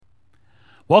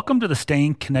Welcome to the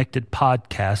Staying Connected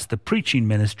podcast, the preaching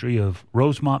ministry of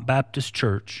Rosemont Baptist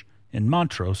Church in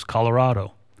Montrose,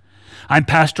 Colorado. I'm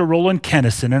Pastor Roland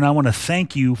Kennison, and I want to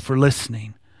thank you for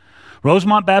listening.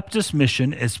 Rosemont Baptist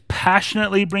Mission is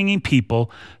passionately bringing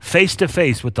people face to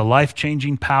face with the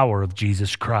life-changing power of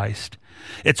Jesus Christ.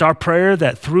 It's our prayer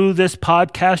that through this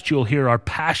podcast you'll hear our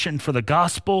passion for the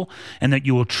gospel and that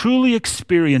you will truly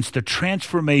experience the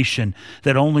transformation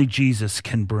that only Jesus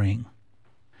can bring.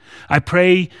 I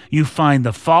pray you find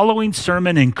the following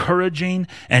sermon encouraging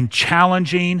and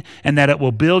challenging, and that it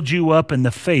will build you up in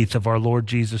the faith of our Lord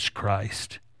Jesus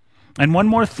Christ. And one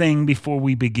more thing before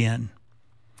we begin.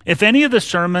 If any of the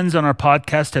sermons on our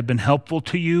podcast have been helpful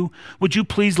to you, would you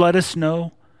please let us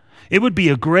know? It would be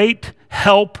a great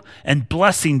help and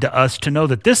blessing to us to know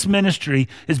that this ministry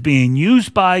is being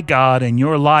used by God in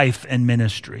your life and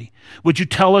ministry. Would you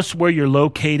tell us where you're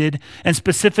located and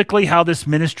specifically how this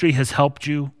ministry has helped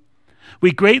you?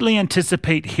 We greatly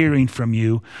anticipate hearing from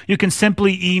you. You can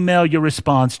simply email your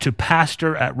response to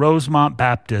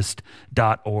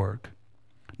pastor@rosemontbaptist.org.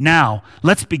 Now,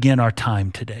 let's begin our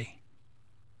time today.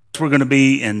 We're going to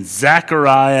be in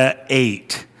Zechariah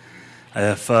 8.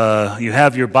 If you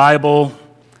have your Bible,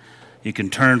 you can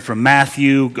turn from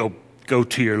Matthew, go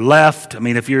to your left. I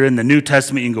mean, if you're in the New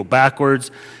Testament, you can go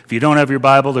backwards. If you don't have your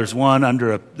Bible, there's one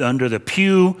under the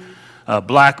pew, a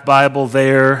black Bible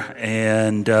there,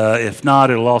 and if not,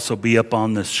 it'll also be up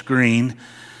on the screen.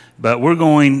 But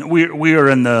we are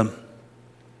in the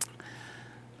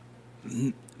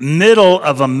middle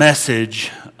of a message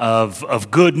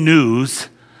of good news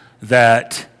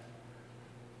that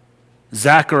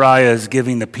Zechariah is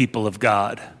giving the people of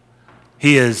God.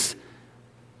 He has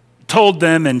told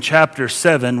them in chapter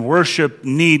 7, worship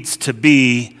needs to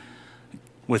be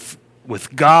with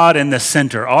God in the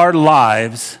center. Our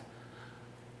lives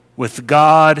with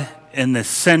God in the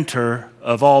center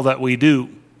of all that we do.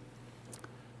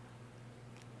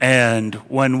 And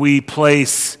when we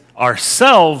place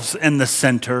ourselves in the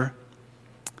center,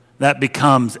 that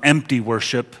becomes empty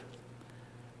worship.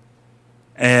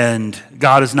 And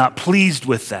God is not pleased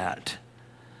with that.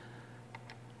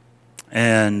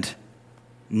 And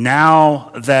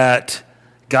now that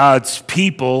God's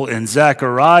people in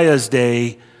Zechariah's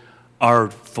day are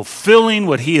fulfilling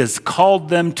what he has called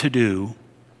them to do,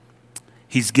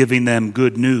 he's giving them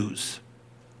good news.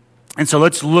 And so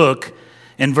let's look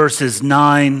in verses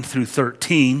 9 through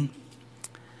 13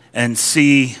 and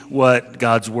see what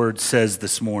God's word says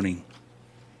this morning.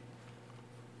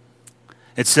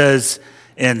 It says,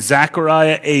 in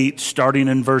Zechariah 8, starting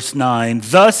in verse 9,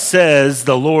 "Thus says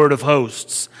the Lord of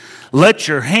hosts, let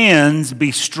your hands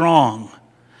be strong,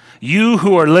 you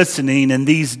who are listening in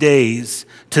these days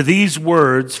to these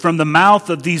words from the mouth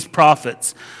of these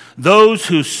prophets, those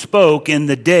who spoke in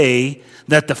the day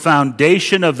that the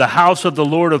foundation of the house of the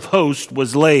Lord of hosts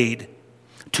was laid,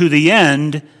 to the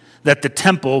end that the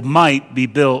temple might be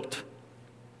built.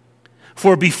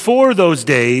 For before those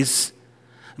days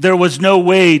there was no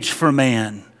wage for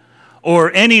man,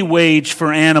 or any wage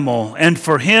for animal, and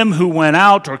for him who went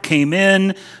out or came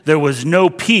in, there was no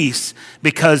peace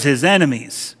because his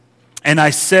enemies. And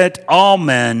I set all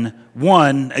men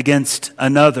one against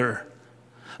another.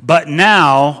 But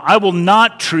now I will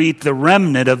not treat the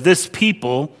remnant of this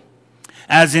people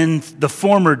as in the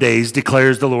former days,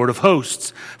 declares the Lord of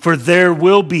hosts. For there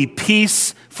will be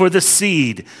peace for the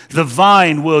seed. The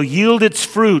vine will yield its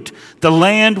fruit. The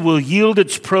land will yield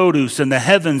its produce, and the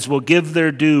heavens will give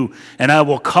their due. And I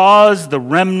will cause the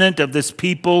remnant of this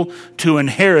people to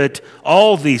inherit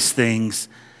all these things.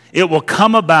 It will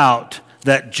come about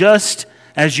that just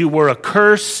as you were a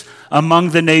curse among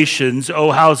the nations,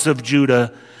 O house of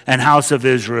Judah and house of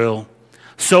Israel,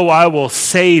 so I will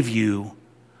save you,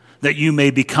 that you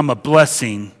may become a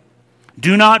blessing.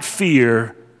 Do not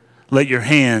fear, let your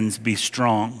hands be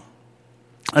strong."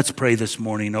 Let's pray this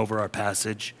morning over our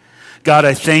passage. God,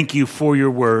 I thank you for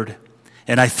your word,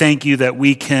 and I thank you that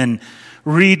we can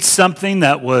read something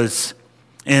that was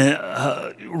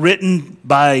written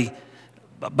by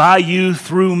you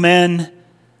through men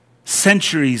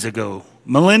centuries ago,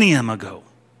 millennium ago.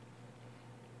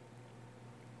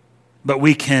 But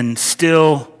we can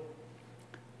still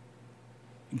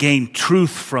gain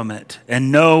truth from it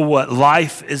and know what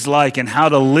life is like and how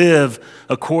to live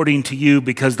according to you,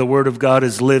 because the word of God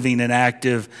is living and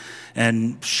active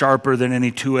and sharper than any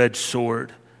two-edged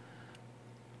sword.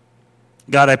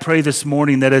 God, I pray this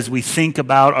morning that as we think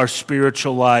about our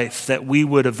spiritual life, that we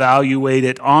would evaluate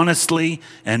it honestly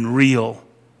and real,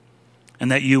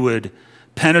 and that you would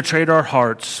penetrate our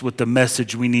hearts with the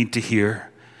message we need to hear.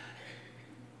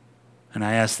 And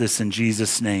I ask this in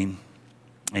Jesus' name.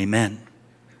 Amen.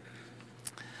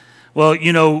 Well,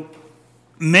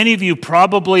 many of you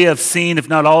probably have seen, if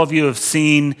not all of you have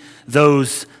seen,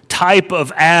 those type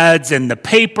of ads in the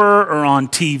paper or on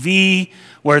TV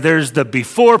where there's the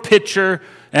before picture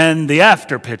and the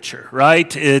after picture,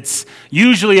 right? It's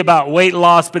usually about weight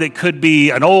loss, but it could be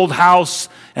an old house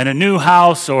and a new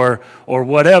house or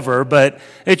whatever, but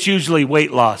it's usually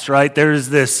weight loss, right? There's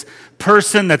this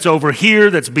person that's over here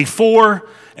that's before,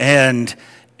 and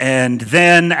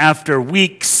then after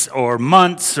weeks or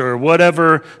months or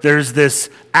whatever, there's this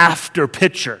after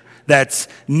picture that's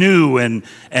new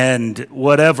and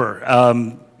whatever,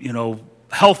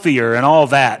 healthier and all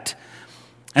that.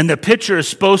 And the picture is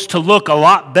supposed to look a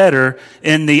lot better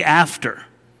in the after.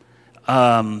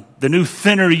 The new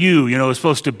thinner you, is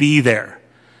supposed to be there.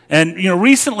 And,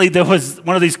 recently there was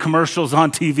one of these commercials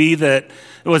on TV that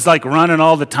it was like running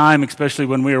all the time, especially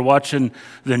when we were watching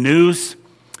the news.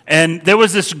 And there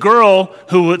was this girl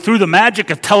who, through the magic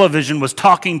of television, was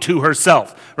talking to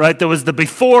herself, right? There was the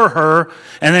before her,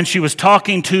 and then she was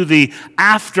talking to the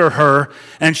after her,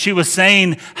 and she was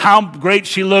saying how great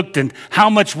she looked and how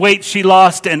much weight she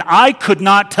lost, and I could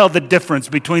not tell the difference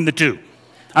between the two.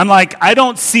 I'm like, I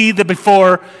don't see the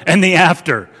before and the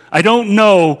after. I don't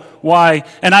know why.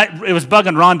 And it was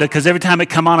bugging Rhonda because every time it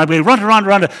come on, I'd be,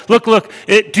 Rhonda, look.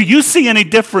 Do you see any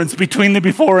difference between the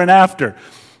before and after?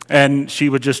 And she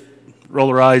would just roll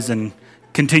her eyes and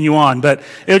continue on. But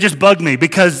it would just bug me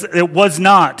because it was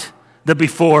not the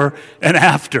before and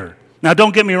after. Now,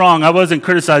 don't get me wrong. I wasn't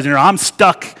criticizing her. I'm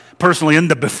stuck personally in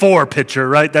the before picture,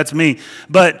 right? That's me.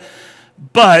 But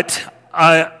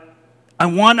I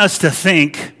want us to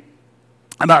think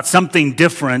about something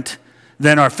different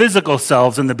than our physical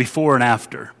selves in the before and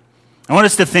after. I want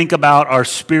us to think about our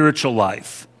spiritual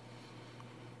life.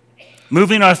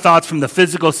 Moving our thoughts from the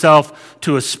physical self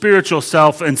to a spiritual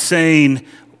self and saying,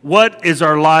 what is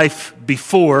our life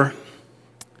before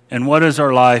and what is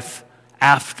our life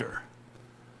after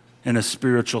in a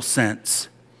spiritual sense?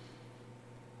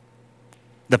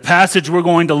 The passage we're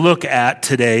going to look at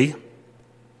today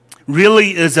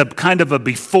really is a kind of a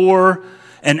before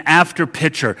and after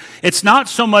picture. It's not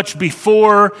so much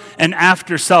before and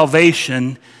after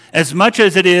salvation as much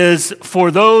as it is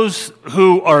for those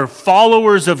who are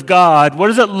followers of God. What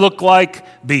does it look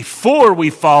like before we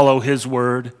follow His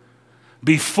word,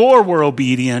 before we're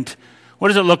obedient? What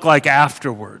does it look like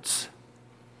afterwards?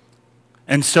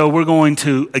 And so we're going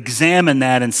to examine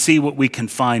that and see what we can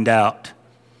find out.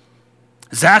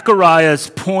 Zechariah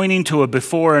is pointing to a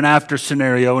before and after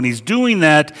scenario, and he's doing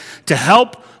that to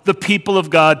help the people of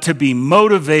God to be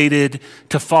motivated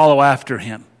to follow after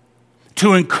him,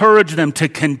 to encourage them to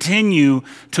continue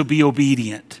to be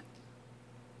obedient.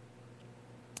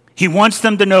 He wants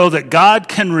them to know that God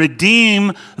can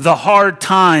redeem the hard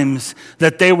times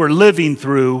that they were living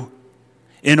through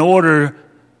in order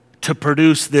to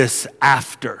produce this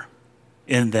after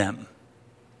in them.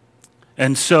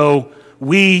 And so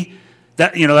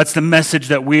that's the message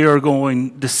that we are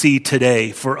going to see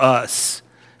today for us.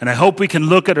 And I hope we can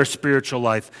look at our spiritual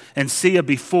life and see a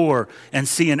before and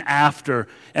see an after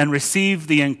and receive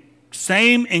the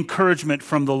same encouragement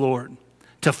from the Lord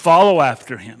to follow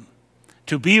after Him,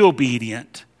 to be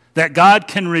obedient, that God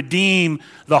can redeem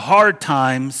the hard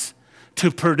times to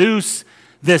produce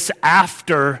this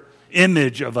after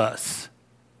image of us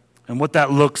and what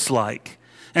that looks like.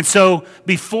 And so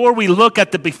before we look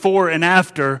at the before and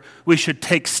after, we should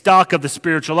take stock of the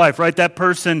spiritual life, right? That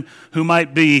person who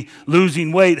might be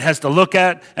losing weight has to look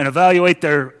at and evaluate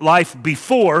their life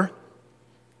before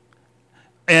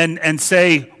and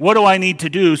say, what do I need to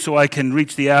do so I can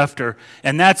reach the after?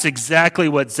 And that's exactly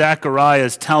what Zechariah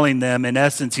is telling them. In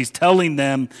essence, he's telling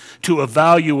them to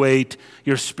evaluate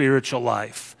your spiritual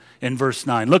life. In verse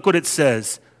 9, look what it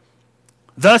says.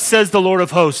 Thus says the Lord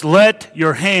of hosts, let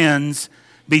your hands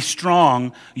be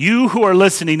strong, you who are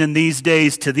listening in these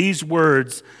days to these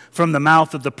words from the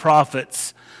mouth of the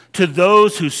prophets, to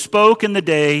those who spoke in the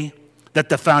day that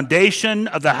the foundation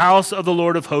of the house of the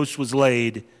Lord of hosts was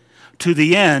laid, to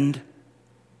the end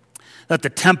that the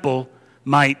temple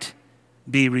might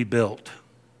be rebuilt.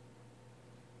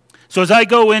 So as I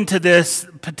go into this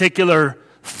particular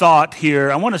thought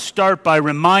here, I want to start by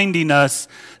reminding us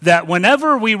that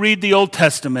whenever we read the Old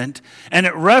Testament and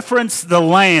it references the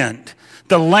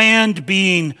land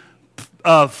being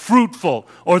fruitful,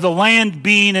 or the land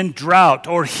being in drought,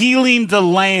 or healing the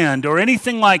land, or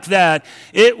anything like that,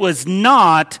 it was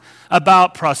not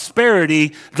about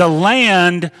prosperity. The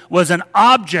land was an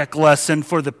object lesson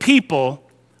for the people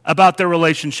about their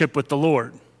relationship with the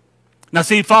Lord. Now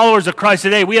see, followers of Christ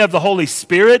today, we have the Holy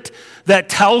Spirit that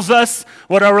tells us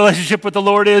what our relationship with the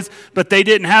Lord is, but they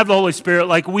didn't have the Holy Spirit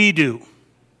like we do.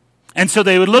 And so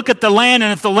they would look at the land,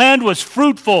 and if the land was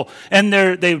fruitful, and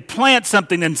they would plant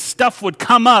something, and stuff would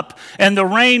come up, and the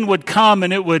rain would come,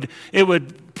 and it would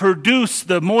produce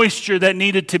the moisture that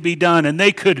needed to be done, and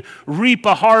they could reap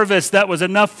a harvest that was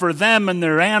enough for them and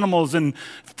their animals and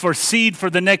for seed for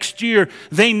the next year.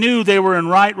 They knew they were in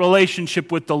right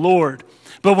relationship with the Lord.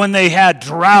 But when they had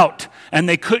drought and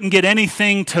they couldn't get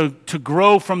anything to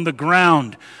grow from the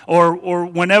ground, or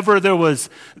whenever there was,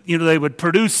 they would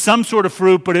produce some sort of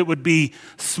fruit, but it would be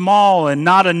small and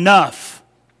not enough,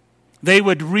 they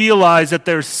would realize that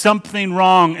there's something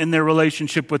wrong in their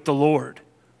relationship with the Lord.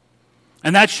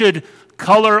 And that should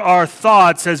color our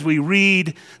thoughts as we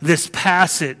read this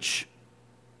passage.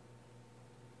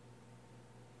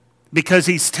 Because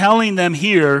he's telling them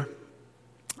here,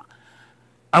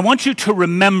 I want you to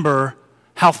remember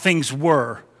how things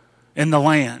were in the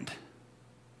land.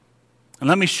 And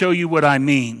let me show you what I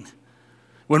mean.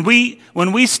 When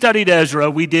we studied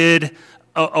Ezra, we did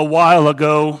a while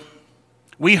ago,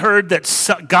 we heard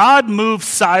that God moved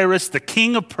Cyrus, the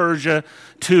king of Persia,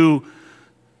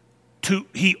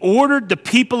 he ordered the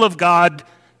people of God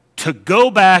to go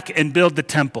back and build the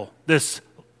temple. This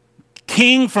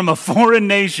king from a foreign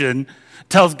nation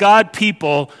tells God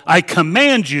people, I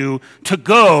command you to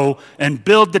go and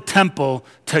build the temple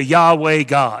to Yahweh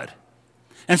God.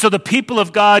 And so the people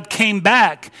of God came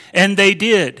back, and they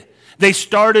did. They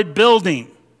started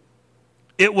building.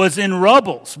 It was in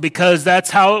rubbles because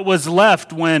that's how it was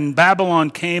left when Babylon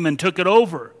came and took it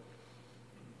over.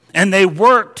 And they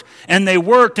worked, and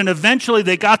eventually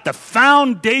they got the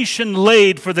foundation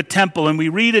laid for the temple. And we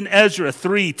read in Ezra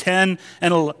 3:10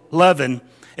 and 11,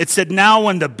 it said, now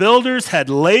when the builders had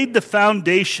laid the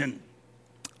foundation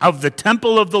of the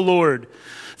temple of the Lord,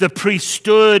 the priests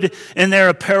stood in their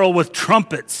apparel with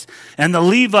trumpets, and the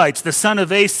Levites, the son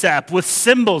of Asaph, with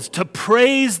cymbals to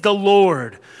praise the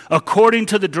Lord according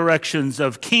to the directions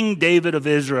of King David of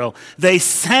Israel. They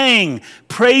sang,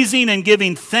 praising and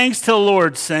giving thanks to the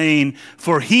Lord, saying,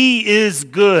 for he is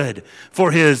good,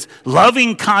 for his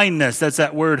loving kindness, that's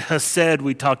that word hesed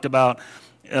we talked about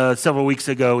several weeks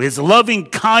ago. His loving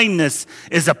kindness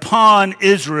is upon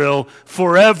Israel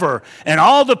forever. And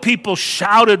all the people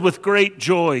shouted with great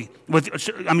joy.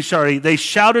 They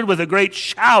shouted with a great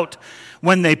shout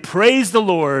when they praised the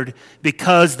Lord,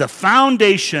 because the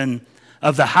foundation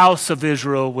of the house of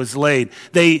Israel was laid.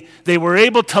 They were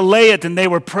able to lay it, and they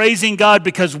were praising God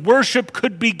because worship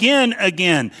could begin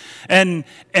again. And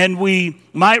we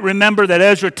might remember that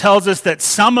Ezra tells us that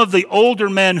some of the older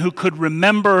men who could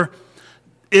remember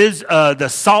is the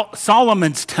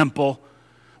Solomon's temple,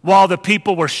 while the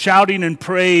people were shouting in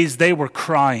praise, they were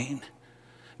crying,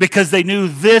 because they knew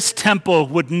this temple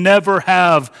would never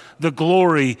have the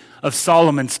glory of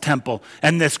Solomon's temple.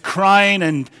 And this crying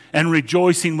and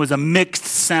rejoicing was a mixed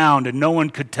sound, and no one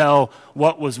could tell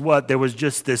what was what. There was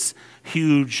just this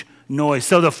huge noise.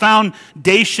 So the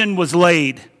foundation was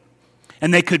laid,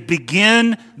 and they could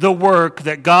begin the work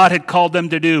that God had called them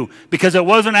to do. Because it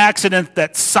wasn't an accident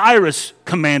that Cyrus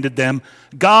commanded them.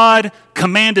 God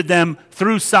commanded them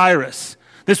through Cyrus.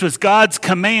 This was God's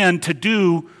command to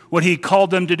do what he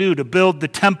called them to do, to build the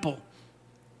temple.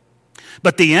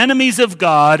 But the enemies of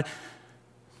God,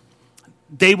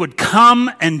 they would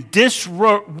come and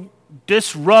disrupt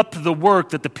the work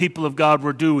that the people of God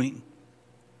were doing.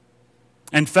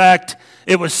 In fact,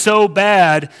 it was so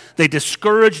bad, they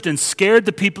discouraged and scared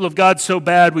the people of God so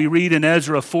bad, we read in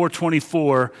Ezra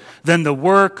 4:24, then the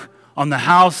work on the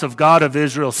house of God of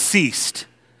Israel ceased,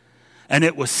 and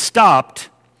it was stopped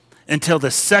until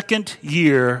the second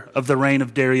year of the reign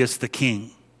of Darius the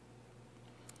king.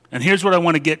 And here's what I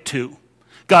want to get to.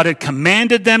 God had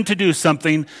commanded them to do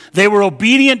something. They were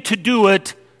obedient to do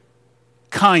it,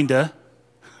 kinda,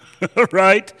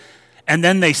 right? And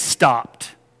then they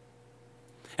stopped.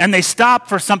 And they stopped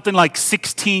for something like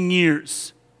 16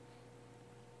 years.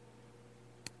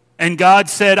 And God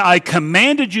said, I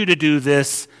commanded you to do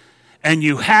this, and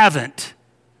you haven't.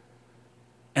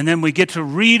 And then we get to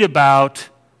read about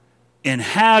in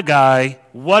Haggai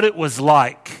what it was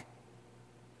like.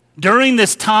 During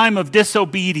this time of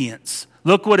disobedience,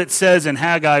 look what it says in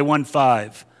Haggai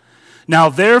 1:5. Now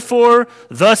therefore,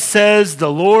 thus says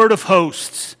the Lord of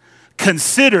hosts,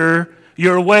 consider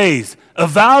your ways.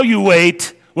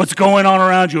 Evaluate what's going on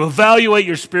around you. Evaluate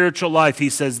your spiritual life, he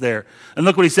says there. And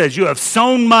look what he says. You have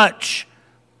sown much,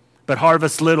 but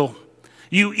harvest little.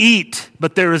 You eat,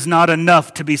 but there is not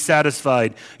enough to be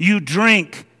satisfied. You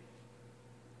drink,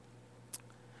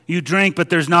 but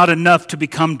there's not enough to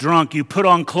become drunk. You put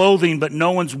on clothing, but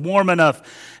no one's warm enough.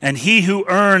 And he who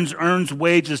earns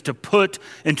wages to put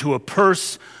into a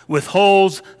purse with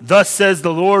holes. Thus says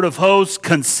the Lord of hosts,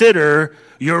 consider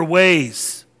your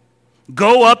ways.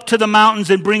 Go up to the mountains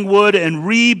and bring wood and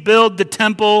rebuild the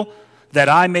temple, that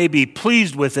I may be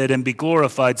pleased with it and be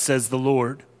glorified, says the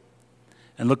Lord.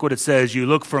 And look what it says. You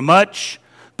look for much,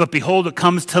 but behold, it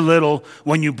comes to little.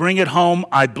 When you bring it home,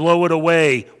 I blow it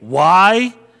away.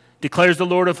 Why? Declares the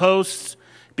Lord of hosts.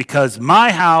 Because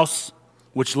my house,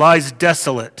 which lies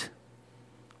desolate,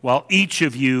 while each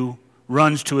of you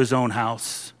runs to his own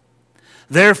house.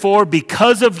 Therefore,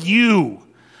 because of you,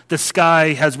 the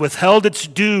sky has withheld its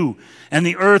dew, and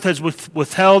the earth has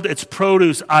withheld its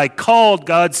produce. I called,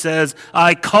 God says,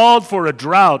 I called for a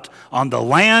drought on the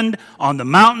land, on the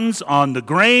mountains, on the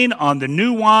grain, on the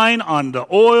new wine, on the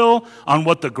oil, on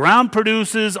what the ground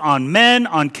produces, on men,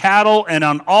 on cattle, and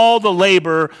on all the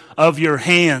labor of your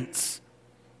hands.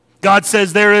 God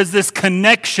says there is this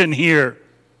connection here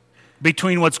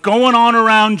between what's going on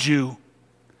around you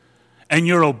and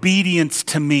your obedience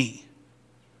to me.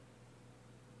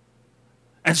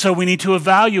 And so we need to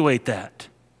evaluate that.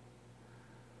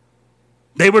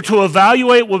 They were to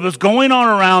evaluate what was going on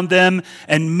around them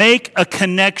and make a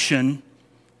connection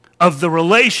of the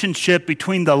relationship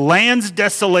between the land's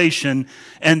desolation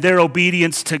and their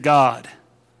obedience to God.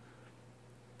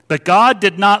 But God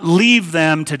did not leave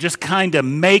them to just kind of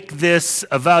make this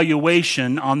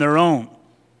evaluation on their own.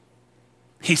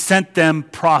 He sent them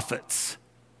prophets.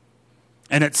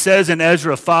 And it says in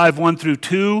Ezra 5, 1 through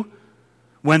 2,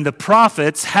 when the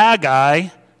prophets, Haggai,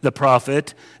 the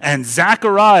prophet, and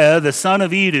Zechariah, the son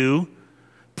of Iddo,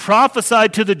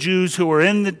 prophesied to the Jews who were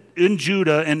in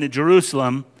Judah and in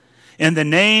Jerusalem in the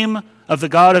name of the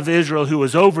God of Israel who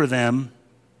was over them,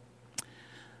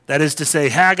 that is to say,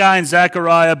 Haggai and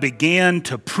Zechariah began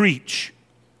to preach.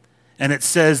 And it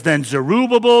says, then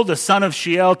Zerubbabel, the son of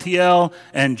Shealtiel,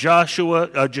 and Joshua,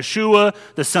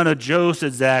 the son of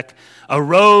Josadak,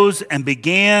 arose and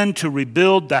began to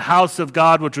rebuild the house of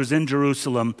God, which was in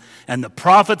Jerusalem. And the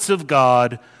prophets of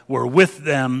God were with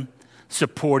them,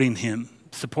 supporting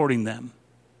them.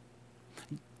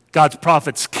 God's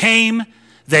prophets came,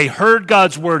 they heard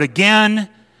God's word again,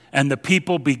 and the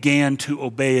people began to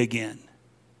obey again.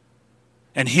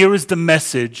 And here is the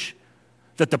message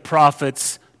that the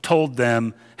prophets told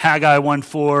them. Haggai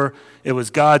 1:4, it was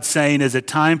God saying, is it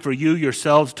time for you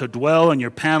yourselves to dwell in your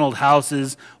paneled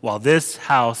houses while this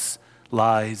house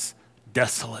lies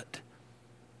desolate?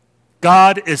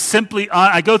 God is simply,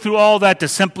 I go through all that to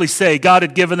simply say, God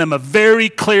had given them a very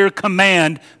clear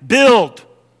command, build.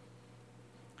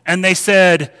 And they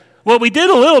said, well, we did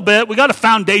a little bit, we got a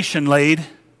foundation laid.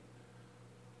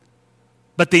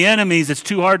 But the enemies, it's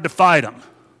too hard to fight them.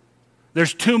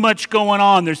 There's too much going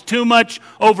on. There's too much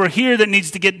over here that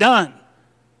needs to get done.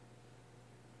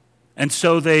 And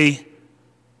so they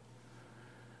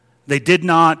did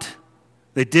not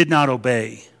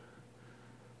obey.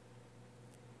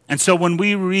 And so when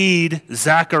we read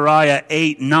Zechariah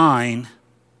 8:9,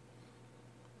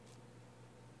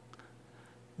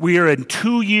 we are in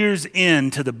 2 years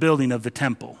into the building of the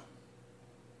temple.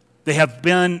 They have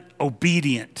been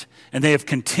obedient, and they have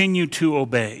continued to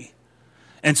obey.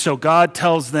 And so God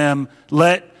tells them,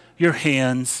 let your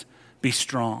hands be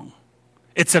strong.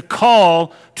 It's a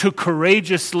call to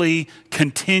courageously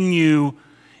continue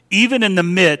even in the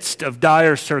midst of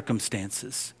dire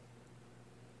circumstances.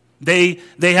 They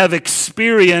have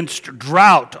experienced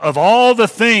drought of all the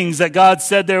things that God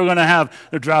said they were going to have.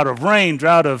 The drought of rain,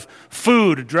 drought of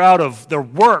food, drought of their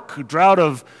work, drought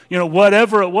of,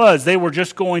 whatever it was. They were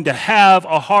just going to have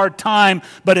a hard time.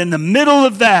 But in the middle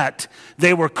of that,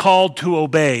 they were called to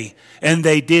obey. And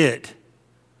they did.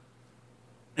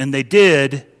 And they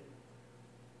did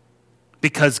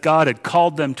because God had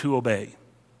called them to obey.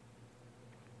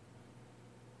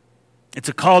 It's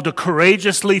a call to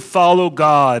courageously follow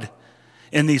God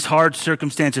in these hard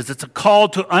circumstances. It's a call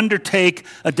to undertake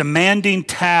a demanding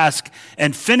task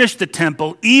and finish the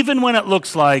temple, even when it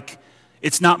looks like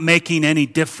it's not making any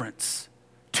difference.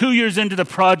 2 years into the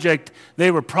project,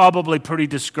 they were probably pretty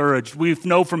discouraged. We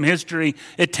know from history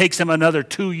it takes them another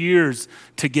 2 years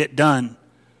to get done.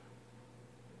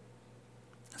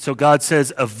 So God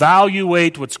says,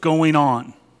 evaluate what's going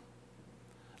on.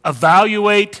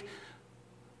 Evaluate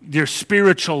your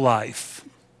spiritual life.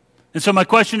 And so my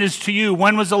question is to you,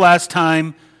 when was the last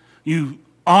time you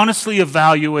honestly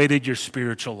evaluated your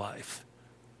spiritual life?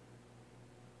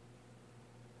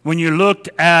 When you looked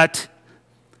at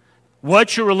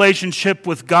what your relationship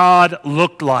with God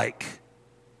looked like.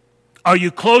 Are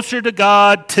you closer to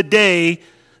God today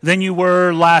than you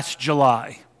were last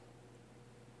July?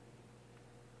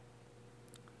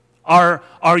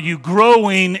 Are you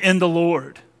growing in the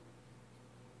Lord?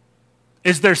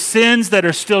 Is there sins that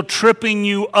are still tripping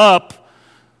you up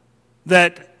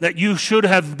that you should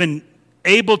have been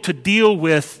able to deal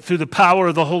with through the power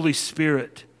of the Holy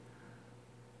Spirit.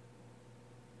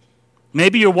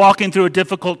 Maybe you're walking through a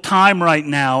difficult time right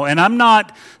now, and I'm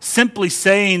not simply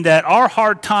saying that our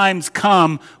hard times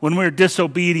come when we're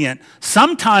disobedient.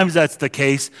 Sometimes that's the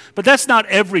case, but that's not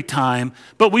every time,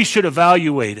 but we should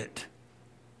evaluate it.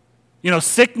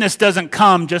 Sickness doesn't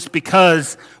come just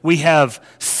because we have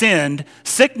sinned.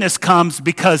 Sickness comes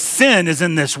because sin is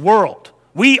in this world.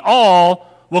 We all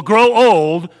will grow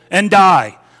old and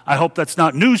die. I hope that's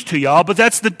not news to y'all, but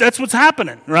that's what's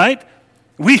happening, right?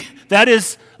 That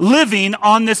is living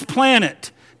on this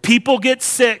planet. People get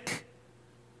sick.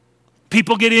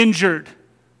 People get injured.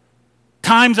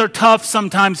 Times are tough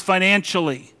sometimes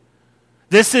financially.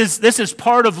 This is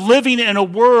part of living in a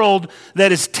world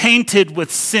that is tainted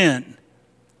with sin.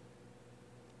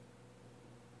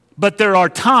 But there are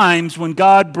times when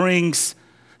God brings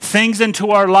things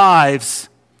into our lives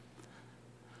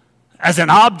as an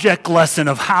object lesson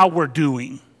of how we're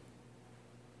doing.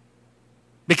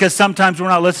 Because sometimes we're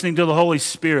not listening to the Holy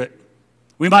Spirit.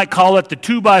 We might call it the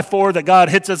 2x4 that God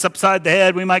hits us upside the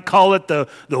head. We might call it the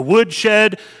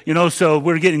woodshed, so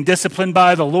we're getting disciplined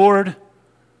by the Lord.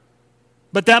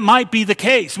 But that might be the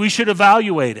case. We should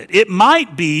evaluate it. It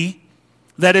might be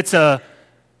that it's a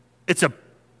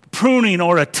pruning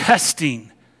or a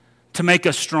testing to make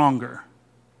us stronger.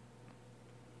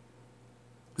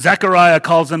 Zechariah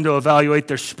calls them to evaluate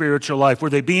their spiritual life.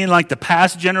 Were they being like the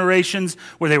past generations,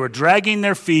 where they were dragging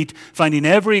their feet, finding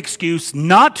every excuse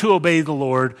not to obey the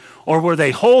Lord, or were they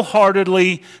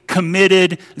wholeheartedly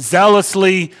committed,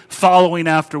 zealously following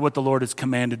after what the Lord has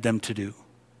commanded them to do?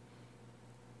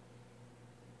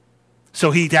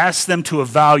 So he asks them to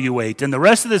evaluate. And the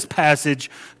rest of this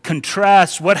passage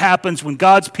contrasts what happens when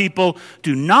God's people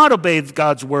do not obey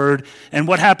God's word and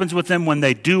what happens with them when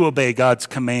they do obey God's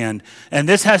command. And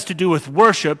this has to do with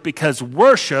worship, because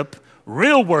worship,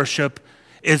 real worship,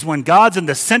 is when God's in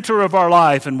the center of our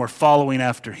life and we're following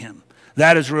after him.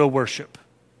 That is real worship.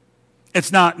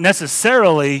 It's not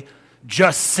necessarily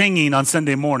just singing on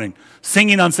Sunday morning.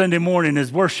 Singing on Sunday morning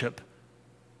is worship.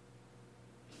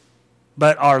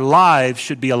 But our lives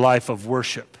should be a life of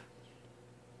worship.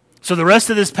 So the rest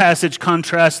of this passage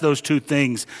contrasts those two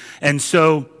things. And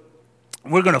so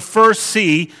we're going to first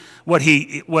see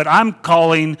what I'm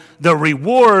calling the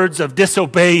rewards of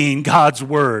disobeying God's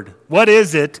word. What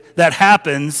is it that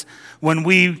happens when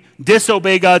we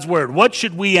disobey God's word? What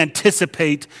should we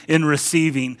anticipate in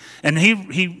receiving? And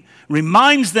he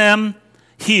reminds them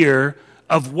here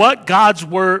of what God's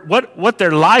word, what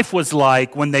their life was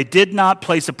like when they did not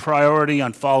place a priority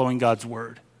on following God's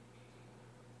word.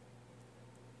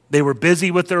 They were busy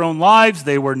with their own lives.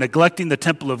 They were neglecting the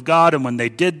temple of God. And when they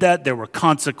did that, there were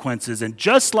consequences. And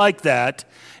just like that,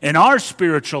 in our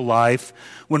spiritual life,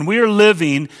 when we are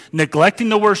living, neglecting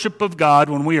the worship of God,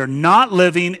 when we are not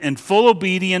living in full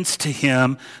obedience to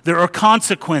him, there are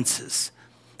consequences.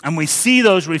 And we see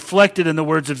those reflected in the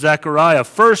words of Zechariah.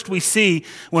 First, we see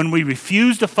when we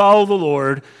refuse to follow the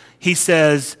Lord, he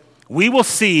says, we will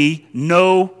see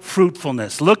no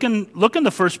fruitfulness. Look in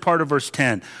the first part of verse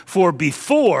 10. For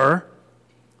before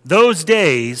those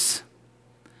days,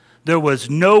 there was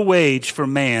no wage for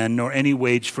man, nor any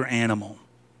wage for animal.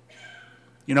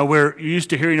 We're used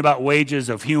to hearing about wages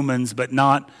of humans, but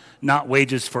not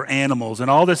wages for animals. And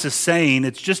all this is saying,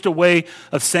 it's just a way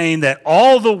of saying that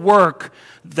all the work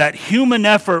that human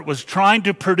effort was trying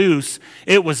to produce,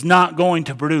 it was not going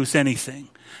to produce anything.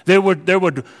 They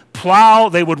would plow,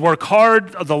 they would work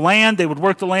hard the land, they would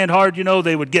work the land hard,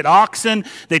 they would get oxen,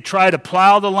 they'd try to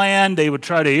plow the land, they would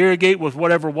try to irrigate with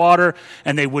whatever water,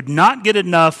 and they would not get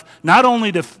enough, not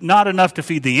enough to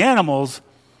feed the animals,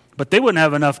 but they wouldn't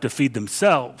have enough to feed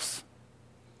themselves.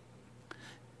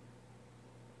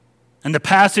 And the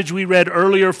passage we read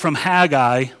earlier from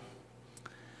Haggai,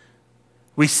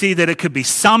 we see that it could be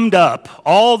summed up,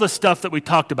 all the stuff that we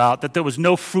talked about, that there was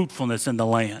no fruitfulness in the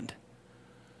land.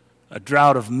 A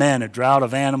drought of men, a drought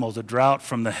of animals, a drought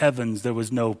from the heavens. There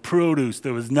was no produce,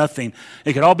 there was nothing.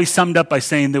 It could all be summed up by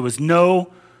saying there was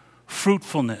no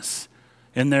fruitfulness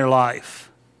in their life.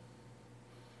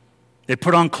 They'd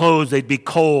put on clothes, they'd be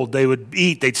cold, they would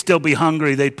eat, they'd still be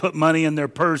hungry, they'd put money in their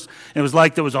purse. It was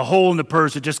like there was a hole in the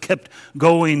purse, it just kept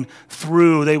going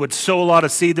through. They would sow a lot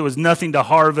of seed, there was nothing to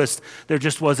harvest, there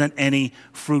just wasn't any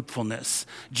fruitfulness.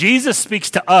 Jesus speaks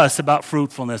to us about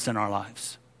fruitfulness in our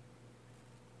lives.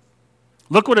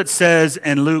 Look what it says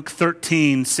in Luke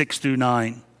 13, 6 through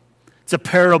 9. It's a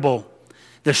parable,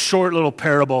 this short little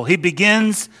parable. He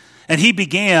began,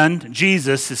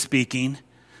 Jesus is speaking,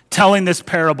 telling this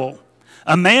parable.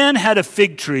 A man had a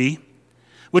fig tree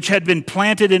which had been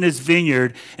planted in his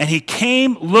vineyard, and he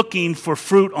came looking for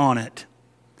fruit on it,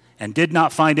 and did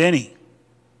not find any.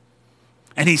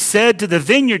 And he said to the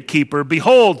vineyard keeper,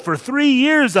 Behold, for 3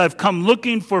 years I've come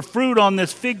looking for fruit on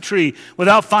this fig tree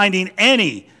without finding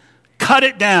any. Cut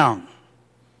it down.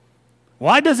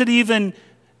 Why does it even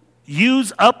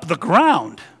use up the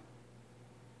ground?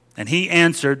 And he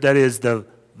answered, that is, the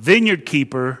vineyard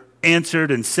keeper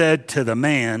answered and said to the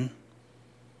man,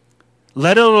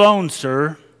 Let it alone,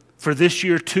 sir, for this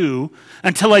year too,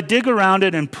 until I dig around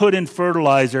it and put in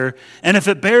fertilizer. And if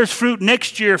it bears fruit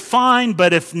next year, fine,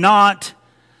 but if not,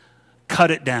 cut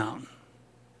it down.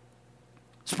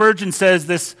 Spurgeon says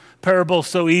this parable is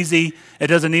so easy, it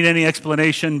doesn't need any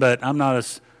explanation, but I'm not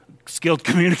as skilled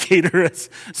communicator as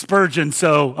Spurgeon,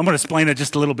 so I'm going to explain it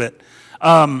just a little bit.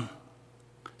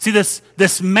 See,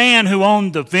 this man who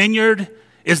owned the vineyard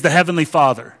is the Heavenly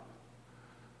Father.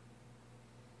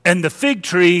 And the fig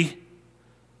tree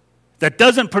that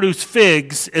doesn't produce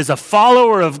figs is a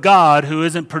follower of God who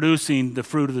isn't producing the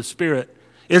fruit of the Spirit,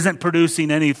 isn't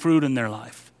producing any fruit in their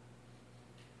life.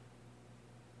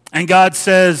 And God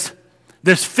says,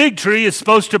 this fig tree is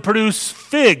supposed to produce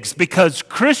figs because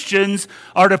Christians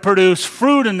are to produce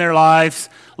fruit in their lives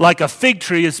like a fig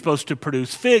tree is supposed to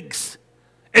produce figs.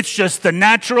 It's just the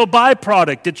natural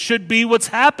byproduct. It should be what's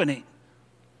happening.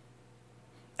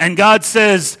 And God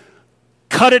says,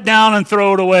 cut it down and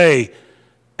throw it away.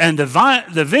 And the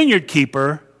vineyard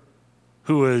keeper,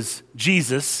 who is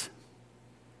Jesus,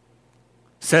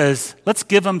 says, let's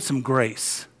give him some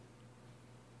grace.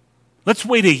 Let's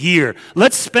wait a year.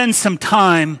 Let's spend some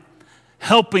time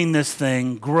helping this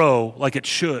thing grow like it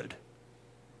should.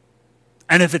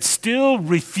 And if it still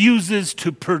refuses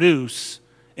to produce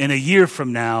in a year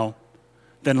from now,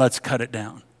 then let's cut it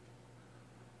down.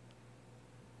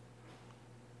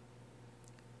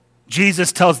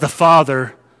 Jesus tells the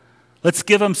Father, let's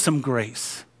give him some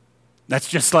grace. That's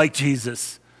just like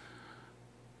Jesus.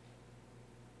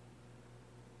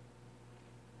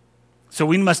 So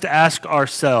we must ask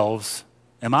ourselves,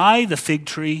 am I the fig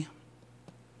tree?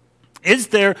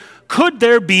 Could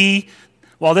there be,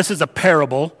 while this is a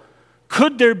parable,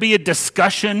 could there be a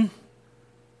discussion,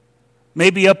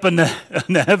 maybe up in the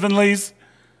heavenlies,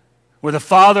 where the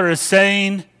Father is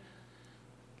saying,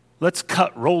 let's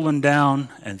cut Roland down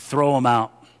and throw him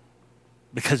out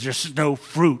because there's no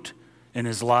fruit in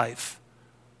his life.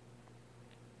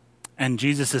 And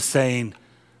Jesus is saying,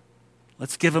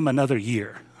 let's give him another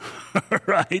year.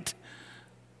 Right?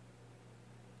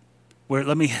 Where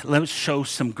let's show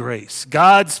some grace.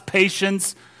 God's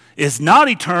patience is not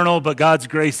eternal, but God's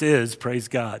grace is. Praise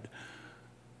God.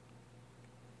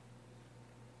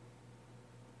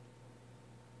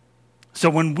 So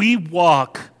when we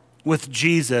walk with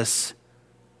Jesus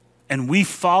and we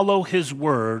follow his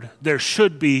word, there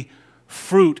should be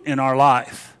fruit in our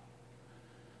life.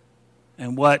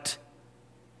 And what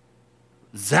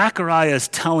Zechariah is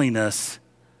telling us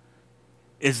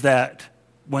is that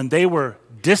when they were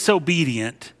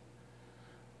disobedient,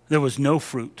 there was no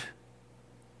fruit.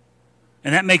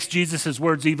 And that makes Jesus'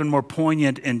 words even more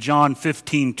poignant in John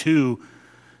 15:2.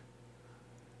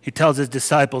 He tells his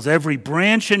disciples, every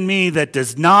branch in me that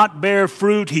does not bear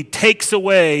fruit, he takes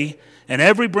away, and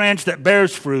every branch that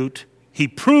bears fruit, he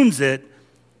prunes it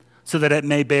so that it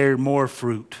may bear more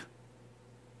fruit.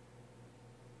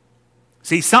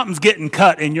 See, something's getting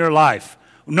cut in your life.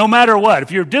 No matter what.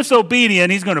 If you're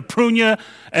disobedient, he's going to prune you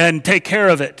and take care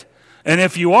of it. And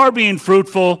if you are being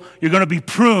fruitful, you're going to be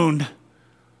pruned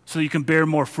so you can bear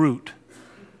more fruit.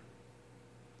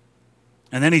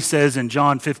 And then he says in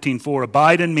John 15:4,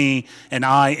 abide in me and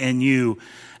I in you.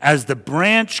 As the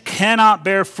branch cannot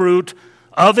bear fruit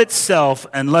of itself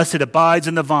unless it abides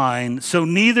in the vine, so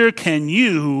neither can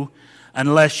you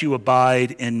unless you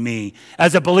abide in me.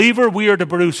 As a believer, we are to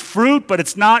produce fruit, but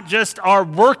it's not just our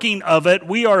working of it.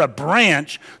 We are a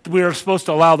branch. We are supposed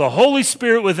to allow the Holy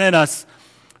Spirit within us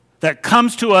that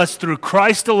comes to us through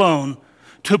Christ alone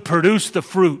to produce the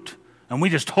fruit. And we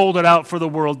just hold it out for the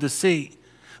world to see.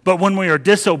 But when we are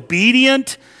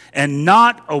disobedient and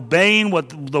not obeying what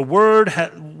the Word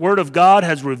of God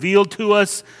has revealed to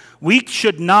us, we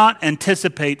should not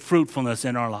anticipate fruitfulness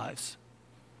in our lives.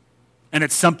 And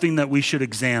it's something that we should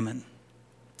examine.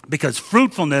 Because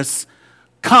fruitfulness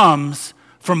comes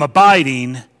from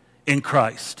abiding in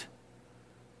Christ.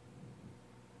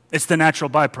 It's the natural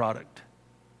byproduct.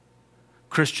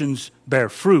 Christians bear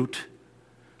fruit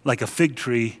like a fig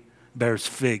tree bears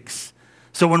figs.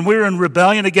 So when we're in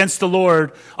rebellion against the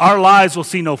Lord, our lives will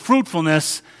see no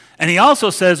fruitfulness. And he also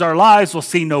says our lives will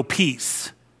see no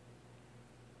peace.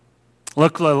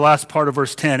 Look at the last part of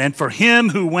verse 10. And for him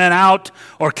who went out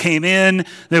or came in,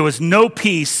 there was no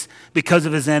peace because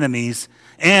of his enemies.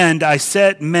 And I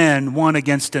set men one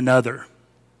against another.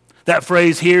 That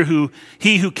phrase here,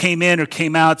 he who came in or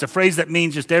came out, it's a phrase that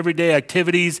means just everyday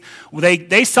activities.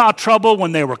 They saw trouble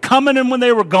when they were coming and when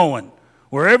they were going.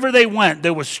 Wherever they went,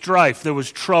 there was strife, there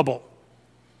was trouble.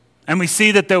 And we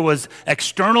see that there was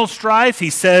external strife. He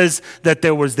says that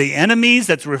there was the enemies.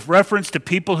 That's reference to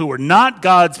people who were not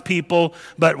God's people,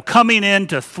 but coming in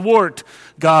to thwart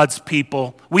God's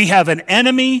people. We have an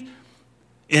enemy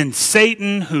in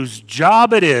Satan whose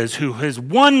job it is, who his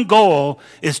one goal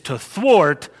is to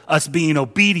thwart us being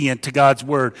obedient to God's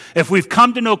word. If we've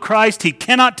come to know Christ, he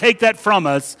cannot take that from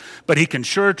us, but he can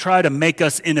sure try to make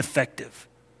us ineffective.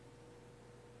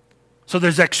 So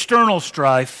there's external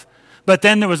strife. But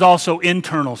then there was also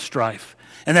internal strife.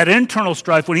 And that internal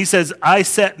strife, when he says, I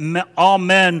set all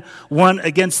men one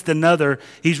against another,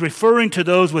 he's referring to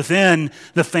those within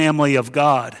the family of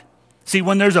God. See,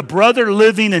 when there's a brother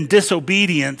living in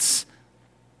disobedience,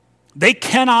 they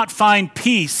cannot find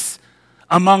peace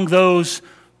among those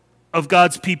of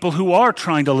God's people who are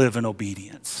trying to live in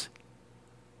obedience.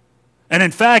 And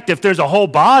in fact, if there's a whole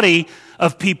body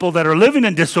of people that are living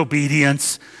in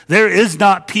disobedience, there is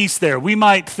not peace there. We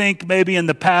might think maybe in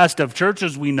the past of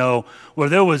churches we know where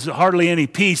there was hardly any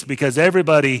peace because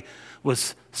everybody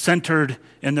was centered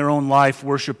in their own life,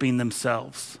 worshiping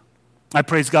themselves. I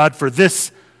praise God for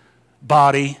this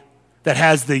body that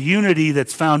has the unity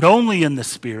that's found only in the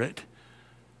Spirit.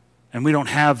 And we don't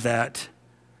have that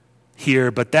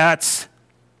here, but that's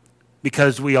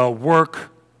because we all work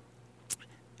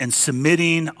in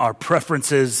submitting our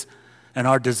preferences and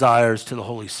our desires to the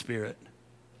Holy Spirit.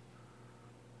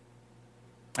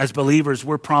 As believers,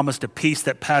 we're promised a peace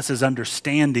that passes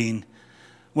understanding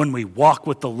when we walk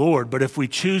with the Lord. But if we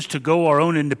choose to go our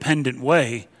own independent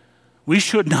way, we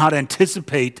should not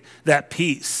anticipate that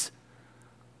peace.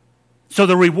 So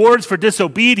the rewards for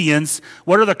disobedience,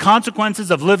 what are the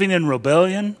consequences of living in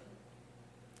rebellion?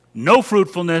 No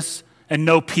fruitfulness and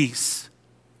no peace.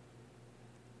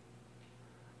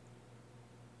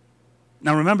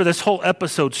 Now remember, this whole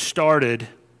episode started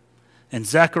in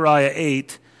Zechariah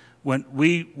 8 when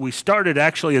we started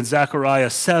actually in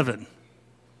Zechariah 7.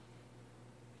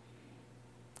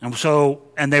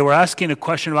 And they were asking a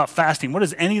question about fasting. What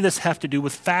does any of this have to do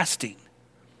with fasting?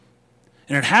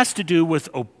 And it has to do with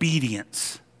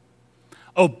obedience.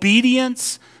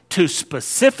 Obedience to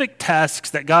specific tasks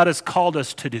that God has called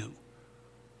us to do.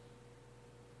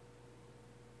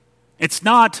 It's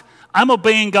not, I'm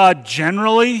obeying God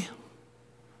generally,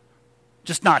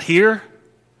 just not here.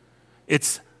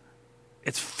 It's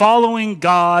following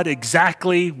God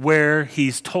exactly where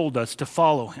he's told us to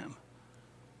follow him.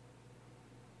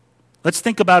 Let's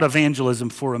think about evangelism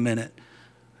for a minute.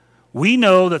 We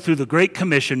know that through the Great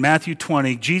Commission, Matthew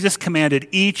 20, Jesus commanded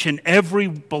each and every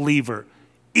believer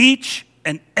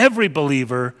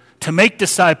to make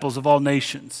disciples of all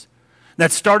nations.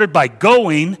 That started by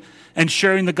going and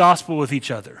sharing the gospel with each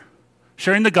other,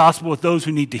 sharing the gospel with those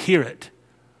who need to hear it.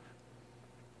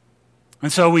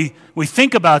 And so we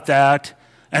think about that,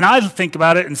 and I think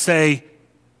about it and say,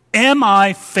 am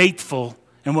I faithful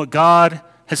in what God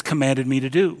has commanded me to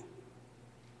do?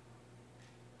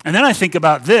 And then I think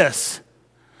about this.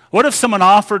 What if someone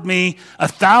offered me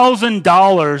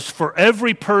 $1,000 for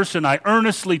every person I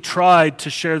earnestly tried to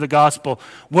share the gospel?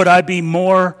 Would I be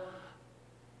more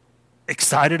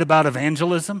excited about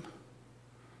evangelism?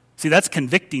 See, that's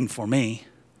convicting for me.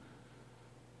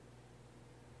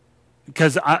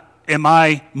 Because am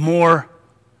I more,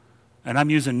 and I'm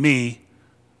using me,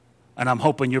 and I'm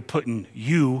hoping you're putting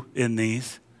you in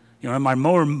these, am I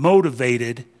more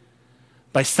motivated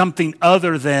by something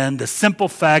other than the simple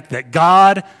fact that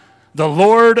God, the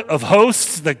Lord of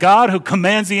hosts, the God who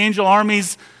commands the angel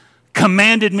armies,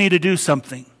 commanded me to do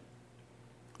something?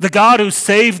 The God who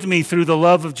saved me through the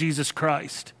love of Jesus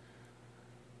Christ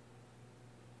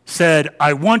said,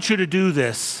 I want you to do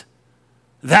this.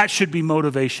 That should be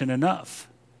motivation enough.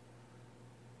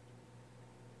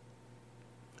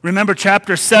 Remember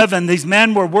chapter 7, these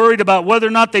men were worried about whether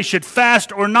or not they should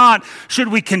fast or not. Should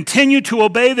we continue to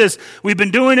obey this? We've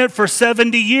been doing it for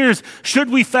 70 years.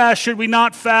 Should we fast? Should we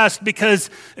not fast?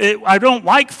 Because I don't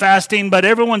like fasting, but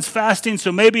everyone's fasting,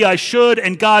 so maybe I should.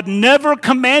 And God never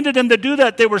commanded them to do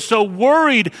that. They were so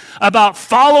worried about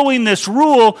following this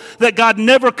rule that God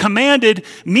never commanded.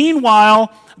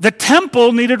 Meanwhile, the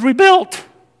temple needed rebuilt.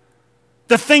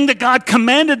 The thing that God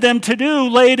commanded them to do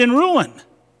laid in ruin.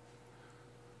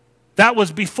 That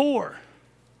was before.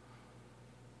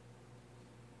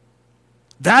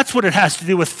 That's what it has to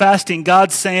do with fasting.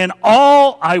 God's saying,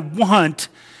 all I want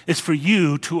is for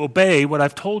you to obey what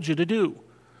I've told you to do.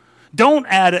 Don't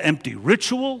add empty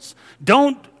rituals.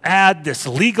 Don't add this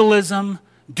legalism.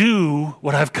 Do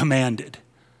what I've commanded.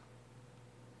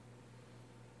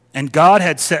 And God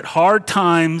had set hard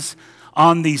times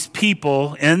on these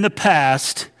people in the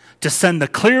past to send the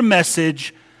clear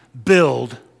message,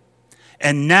 build.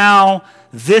 And now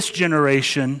this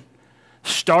generation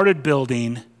started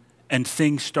building and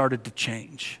things started to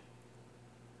change.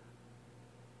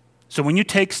 So when you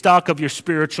take stock of your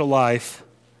spiritual life,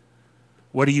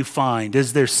 what do you find?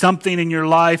 Is there something in your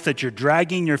life that you're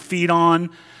dragging your feet on?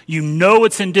 You know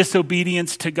it's in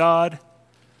disobedience to God.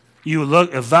 You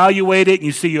look, evaluate it, and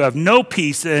you see you have no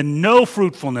peace and no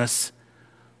fruitfulness.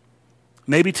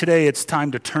 Maybe today it's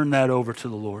time to turn that over to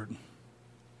the Lord.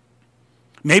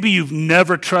 Maybe you've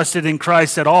never trusted in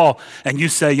Christ at all, and you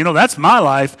say, that's my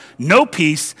life, no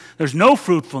peace, there's no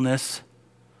fruitfulness,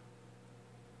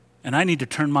 and I need to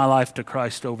turn my life to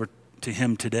Christ over to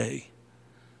Him today.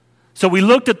 So we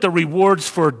looked at the rewards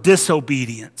for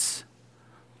disobedience.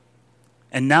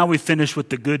 And now we finish with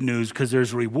the good news because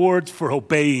there's rewards for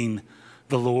obeying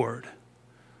the Lord.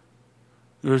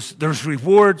 There's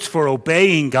rewards for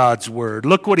obeying God's word.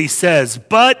 Look what he says.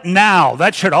 But now,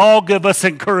 that should all give us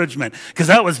encouragement because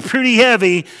that was pretty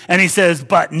heavy. And he says,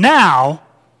 but now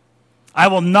I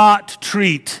will not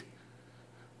treat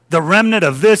the remnant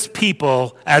of this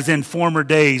people as in former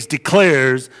days,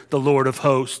 declares the Lord of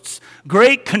hosts.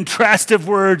 Great contrastive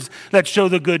words that show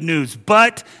the good news.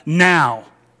 But now,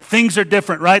 things are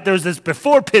different, right? There's this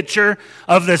before picture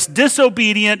of this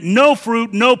disobedient, no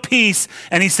fruit, no peace.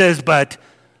 And he says, but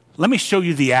let me show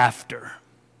you the after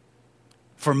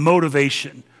for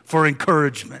motivation, for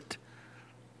encouragement.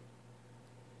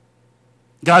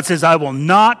 God says, I will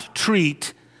not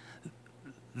treat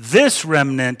this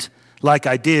remnant like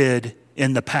I did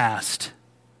in the past.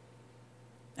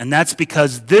 And that's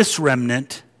because this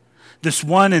remnant, this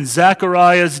one in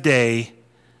Zechariah's day,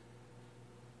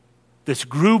 this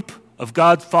group of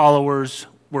God's followers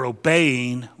were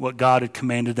obeying what God had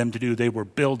commanded them to do. They were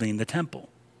building the temple.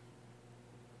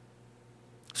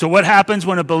 So what happens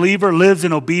when a believer lives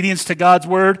in obedience to God's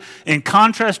word? In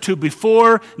contrast to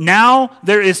before, now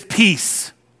there is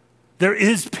peace. There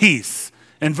is peace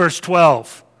in verse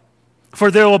 12. For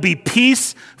there will be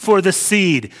peace for the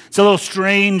seed. It's a little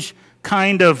strange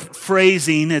kind of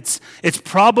phrasing. It's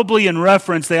probably in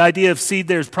reference, the idea of seed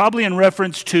there is probably in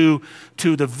reference to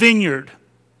the vineyard.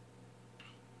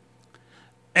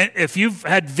 And if you've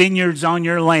had vineyards on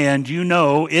your land, you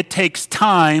know it takes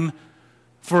time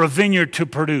for a vineyard to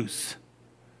produce.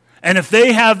 And if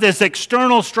they have this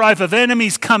external strife of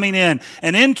enemies coming in,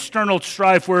 an internal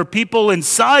strife where people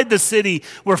inside the city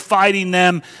were fighting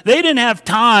them, they didn't have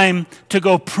time to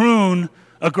go prune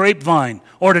a grapevine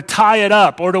or to tie it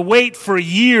up or to wait for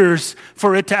years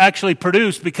for it to actually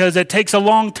produce because it takes a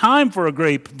long time for a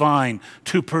grapevine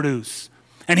to produce.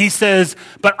 And he says,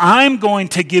 but I'm going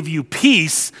to give you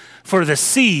peace for the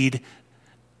seed.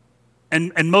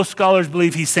 And most scholars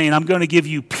believe he's saying, I'm going to give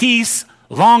you peace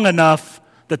long enough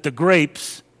that the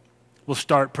grapes will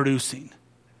start producing.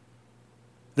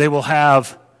 They will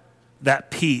have that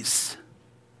peace.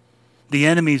 The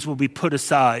enemies will be put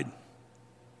aside.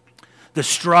 The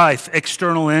strife,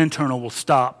 external and internal, will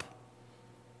stop.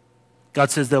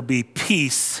 God says there'll be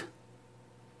peace.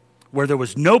 Where there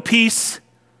was no peace,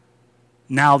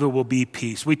 now there will be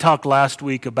peace. We talked last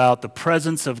week about the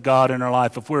presence of God in our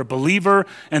life. If we're a believer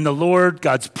in the Lord,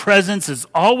 God's presence is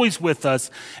always with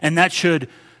us, and that should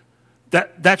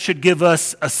give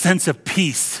us a sense of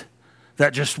peace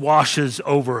that just washes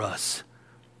over us.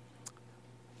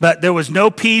 But there was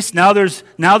no peace, now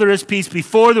there is peace.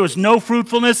 Before there was no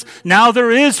fruitfulness, now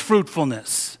there is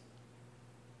fruitfulness.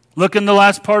 Look in the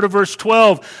last part of verse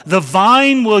 12. The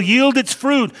vine will yield its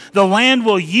fruit, the land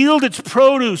will yield its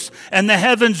produce, and the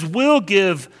heavens will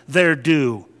give their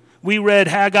due. We read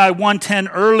Haggai 1:10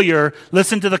 earlier.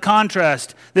 Listen to the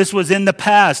contrast. This was in the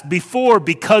past. Before,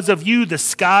 because of you, the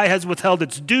sky has withheld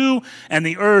its dew and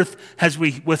the earth has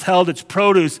withheld its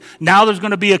produce. Now there's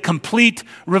going to be a complete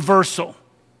reversal.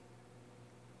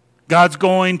 God's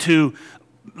going to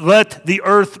let the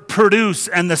earth produce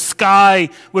and the sky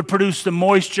would produce the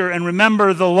moisture. And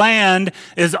remember, the land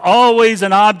is always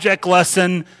an object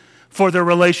lesson for their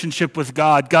relationship with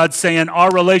God. God's saying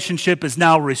our relationship is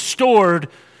now restored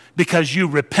because you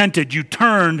repented, you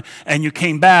turned, and you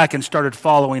came back and started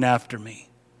following after me.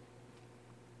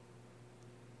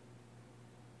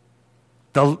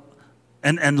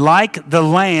 And like the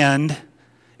land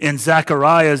in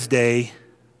Zechariah's day,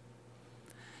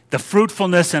 the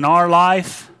fruitfulness in our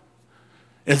life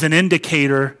is an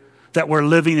indicator that we're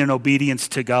living in obedience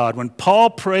to God. When Paul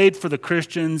prayed for the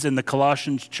Christians in the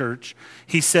Colossians church,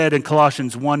 he said in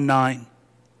Colossians 1:9,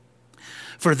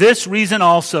 "For this reason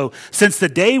also, since the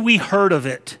day we heard of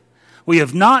it, we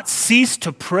have not ceased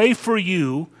to pray for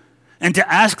you and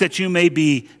to ask that you may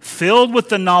be filled with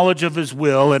the knowledge of his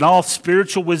will and all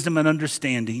spiritual wisdom and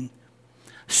understanding,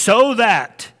 so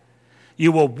that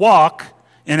you will walk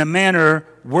in a manner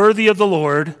worthy of the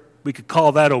Lord," we could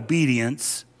call that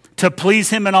obedience, "to please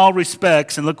him in all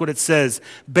respects," and look what it says,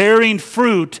 "bearing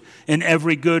fruit in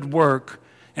every good work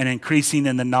and increasing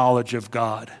in the knowledge of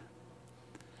God."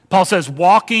 Paul says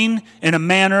walking in a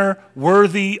manner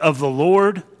worthy of the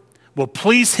Lord will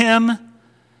please him,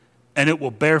 and it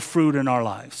will bear fruit in our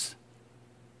lives.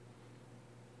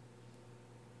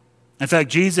 In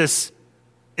fact,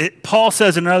 Paul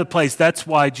says in another place, that's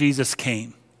why Jesus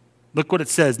came. Look what it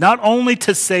says. Not only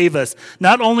to save us,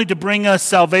 not only to bring us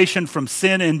salvation from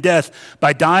sin and death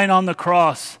by dying on the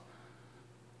cross,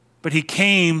 but he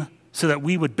came so that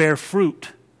we would bear fruit.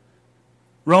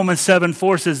 Romans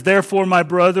 7:4 says, "Therefore, my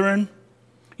brethren,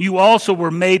 you also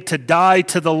were made to die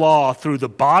to the law through the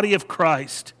body of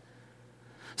Christ,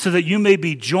 so that you may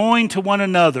be joined to one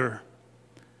another,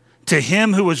 to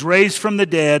him who was raised from the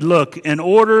dead, look, in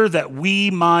order that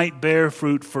we might bear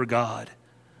fruit for God."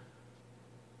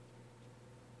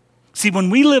 See, when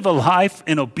we live a life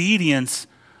in obedience,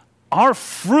 our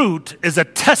fruit is a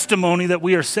testimony that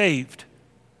we are saved.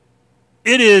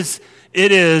 It is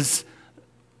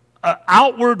an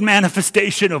outward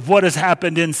manifestation of what has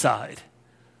happened inside.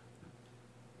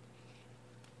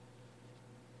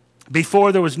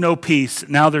 Before there was no peace,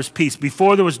 now there's peace.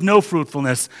 Before there was no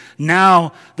fruitfulness,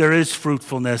 now there is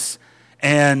fruitfulness.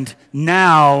 And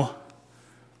now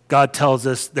God tells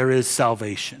us there is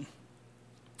salvation.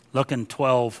 Look in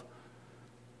 12,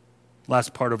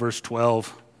 last part of verse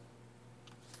 12.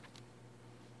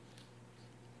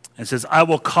 It says, "I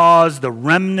will cause the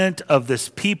remnant of this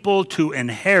people to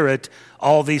inherit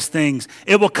all these things.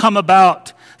 It will come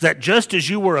about that just as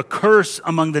you were a curse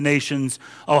among the nations,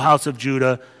 O house of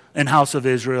Judah and house of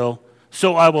Israel,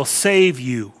 so I will save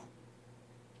you,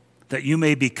 that you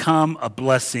may become a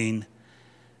blessing.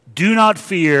 Do not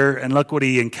fear," and look what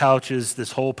he encouches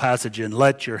this whole passage in,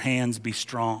 "let your hands be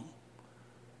strong."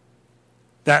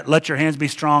 That "let your hands be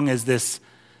strong" is this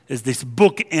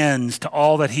bookends to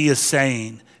all that he is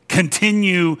saying.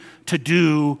 Continue to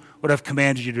do what I've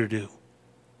commanded you to do.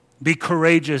 Be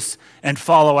courageous and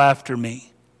follow after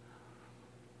me.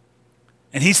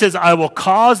 And he says, I will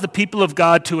cause the people of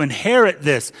God to inherit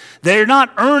this. They're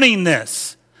not earning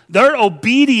this. Their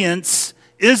obedience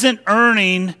isn't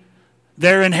earning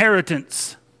their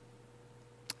inheritance.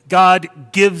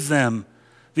 God gives them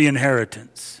the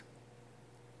inheritance.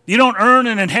 You don't earn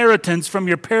an inheritance from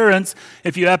your parents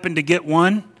if you happen to get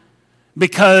one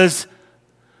because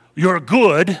you're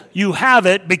good. You have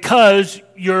it because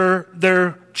you're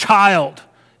their child.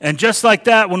 And just like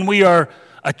that, when we are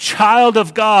a child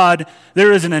of God,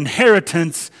 there is an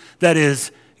inheritance that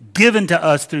is given to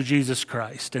us through Jesus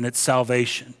Christ, and it's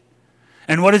salvation.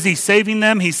 And what is he saving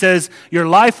them? He says, your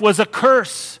life was a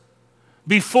curse.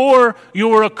 Before, you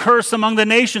were a curse among the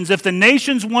nations. If the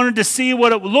nations wanted to see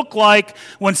what it would look like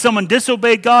when someone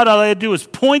disobeyed God, all they had to do was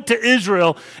point to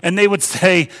Israel, and they would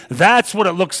say, that's what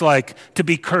it looks like to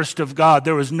be cursed of God.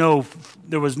 There was no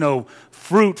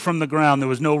fruit from the ground. There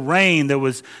was no rain.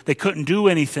 They couldn't do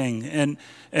anything.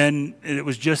 And it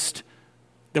was just,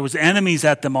 there was enemies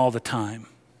at them all the time.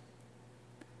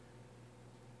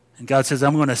 And God says,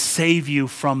 I'm going to save you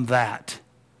from that.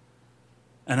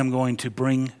 And I'm going to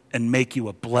bring and make you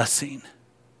a blessing.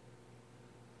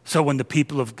 So when the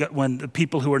people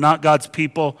who are not God's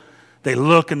people, they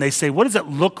look and they say, what does it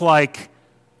look like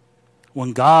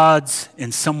when God's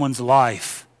in someone's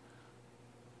life?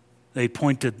 They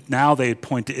point to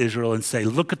Israel and say,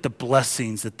 look at the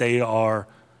blessings that they are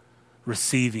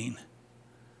receiving.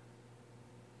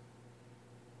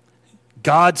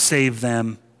 God saved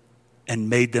them and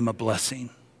made them a blessing.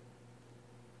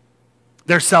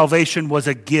 Their salvation was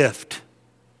a gift.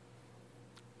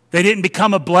 They didn't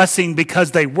become a blessing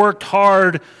because they worked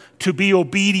hard to be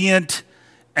obedient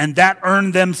and that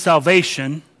earned them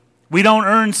salvation. We don't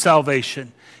earn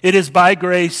salvation. It is by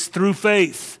grace through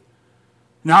faith,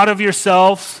 not of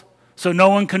yourselves, so no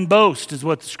one can boast, is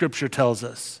what the scripture tells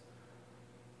us.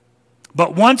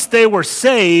 But once they were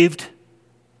saved,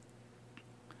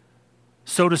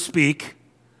 so to speak,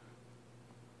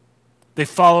 they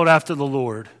followed after the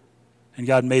Lord, and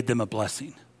God made them a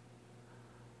blessing.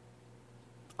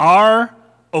 Our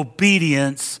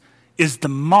obedience is the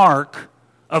mark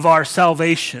of our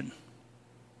salvation.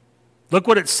 Look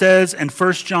what it says in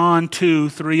 1 John 2,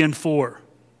 3 and 4.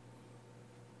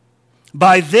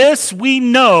 By this we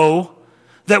know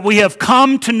that we have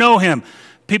come to know him.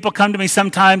 People come to me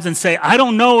sometimes and say, I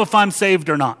don't know if I'm saved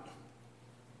or not.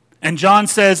 And John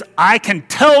says, I can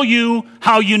tell you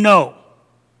how you know.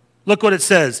 Look what it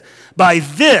says. By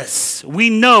this we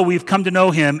know we've come to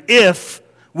know him if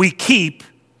we keep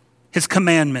his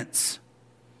commandments.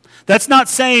 That's not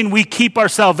saying we keep our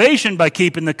salvation by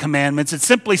keeping the commandments. It's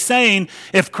simply saying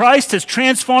if Christ has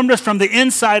transformed us from the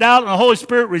inside out and the Holy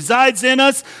Spirit resides in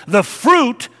us, the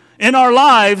fruit in our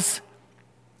lives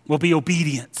will be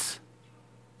obedience.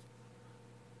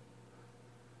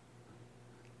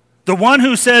 The one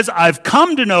who says, I've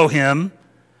come to know him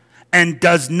and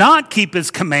does not keep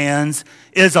his commands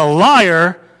is a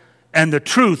liar, and the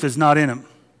truth is not in him.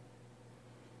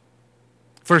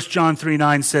 1 John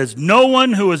 3:9 says, no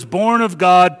one who is born of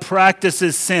God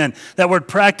practices sin. That word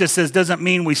practices doesn't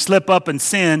mean we slip up and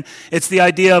sin. It's the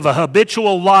idea of a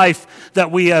habitual life that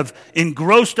we have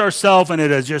engrossed ourselves in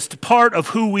it as just part of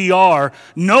who we are.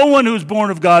 No one who's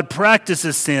born of God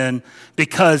practices sin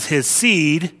because his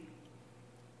seed,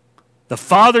 the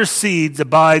Father's seed,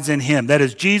 abides in him. That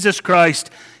is, Jesus Christ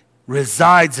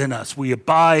resides in us. We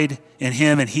abide in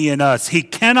him and he in us. He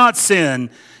cannot sin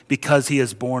because he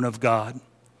is born of God.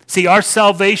 See, our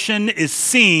salvation is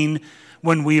seen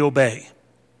when we obey.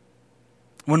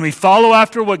 When we follow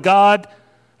after what God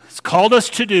has called us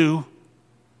to do,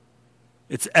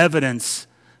 it's evidence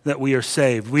that we are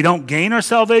saved. We don't gain our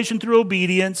salvation through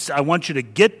obedience. I want you to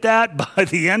get that by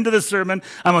the end of the sermon.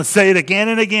 I'm going to say it again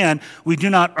and again. We do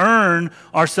not earn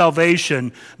our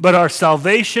salvation, but our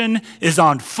salvation is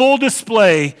on full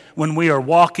display when we are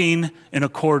walking in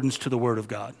accordance to the Word of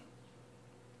God.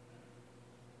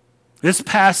 This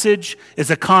passage is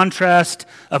a contrast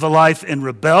of a life in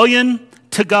rebellion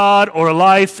to God or a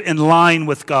life in line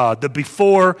with God, the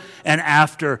before and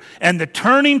after. And the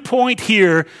turning point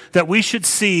here that we should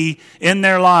see in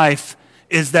their life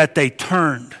is that they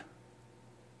turned.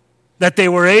 That they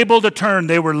were able to turn.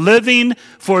 They were living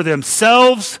for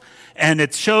themselves, and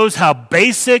it shows how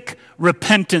basic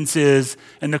repentance is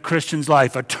in the Christian's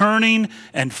life, a turning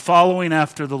and following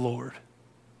after the Lord.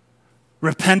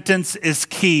 Repentance is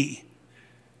key.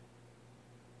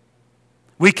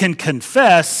 We can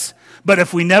confess, but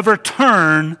if we never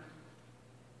turn,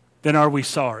 then are we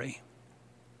sorry?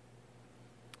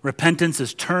 Repentance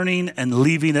is turning and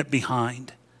leaving it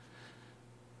behind.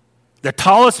 The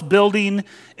tallest building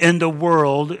in the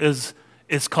world is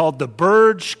called the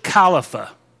Burj Khalifa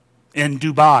in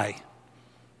Dubai.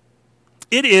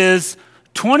 It is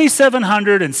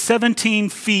 2,717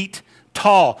 feet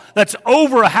tall. That's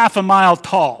over a half a mile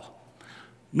tall.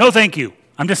 No, thank you.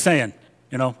 I'm just saying.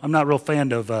 I'm not a real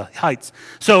fan of heights.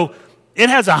 So it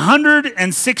has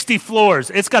 160 floors.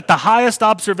 It's got the highest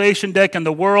observation deck in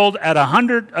the world at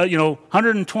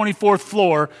 124th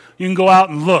floor. You can go out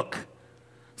and look.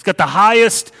 It's got the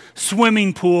highest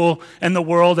swimming pool in the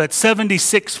world at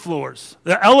 76 floors.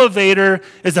 The elevator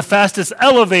is the fastest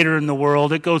elevator in the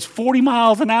world. It goes 40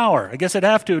 miles an hour. I guess it'd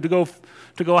have to go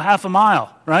a half a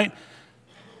mile, right?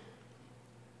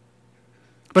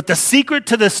 But the secret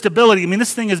to the stability,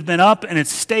 this thing has been up and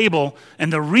it's stable,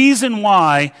 and the reason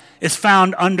why is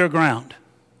found underground.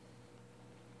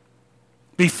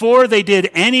 Before they did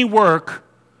any work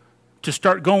to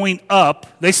start going up,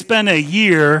 they spent a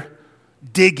year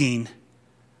digging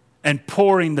and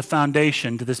pouring the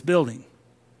foundation to this building.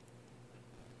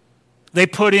 They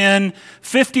put in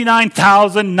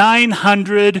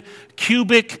 59,900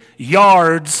 cubic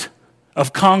yards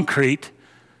of concrete,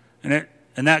 and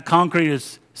that concrete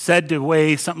is said to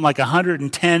weigh something like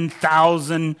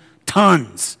 110,000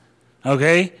 tons,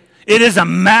 okay? It is a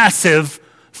massive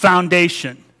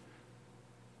foundation.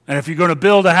 And if you're going to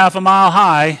build a half a mile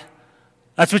high,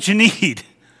 that's what you need.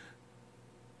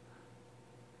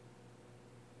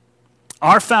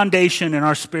 Our foundation in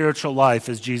our spiritual life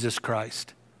is Jesus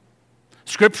Christ.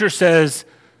 Scripture says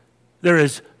there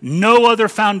is no other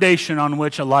foundation on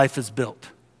which a life is built.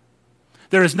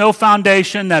 There is no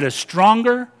foundation that is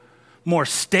stronger, more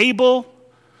stable,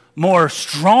 more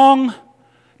strong,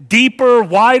 deeper,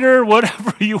 wider,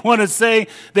 whatever you want to say.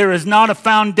 There is not a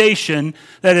foundation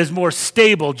that is more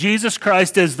stable. Jesus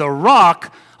Christ is the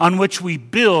rock on which we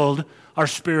build our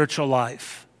spiritual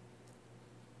life.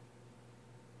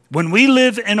 When we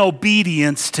live in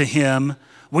obedience to him,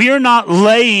 we are not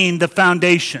laying the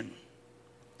foundation.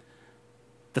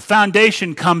 The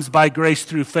foundation comes by grace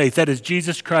through faith. That is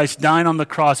Jesus Christ dying on the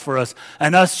cross for us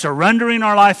and us surrendering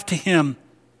our life to him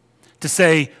to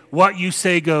say, what you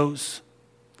say goes.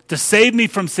 To save me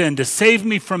from sin, to save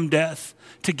me from death,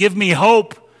 to give me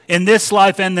hope in this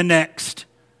life and the next.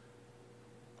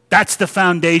 That's the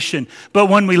foundation. But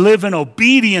when we live in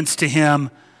obedience to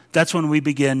him, that's when we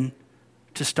begin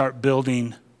to start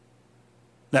building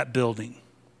that building.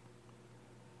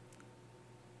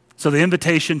 So the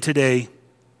invitation today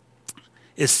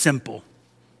is simple.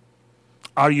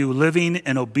 Are you living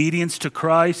in obedience to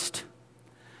Christ,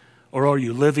 or are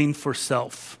you living for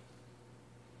self?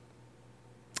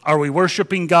 Are we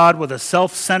worshiping God with a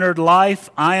self-centered life?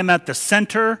 I am at the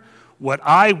center. What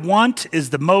I want is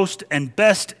the most and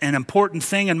best and important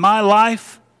thing in my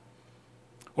life.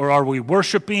 Or are we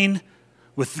worshiping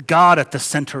with God at the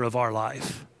center of our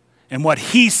life? And what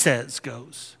he says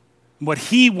goes. What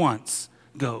he wants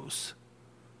goes.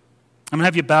 I'm going to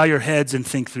have you bow your heads and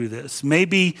think through this.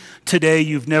 Maybe today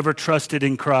you've never trusted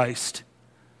in Christ.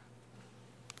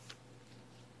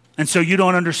 And so you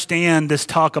don't understand this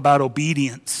talk about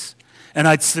obedience. And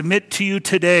I'd submit to you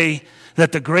today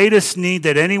that the greatest need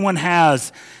that anyone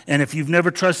has, and if you've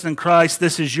never trusted in Christ,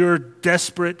 this is your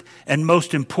desperate and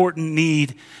most important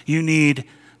need. You need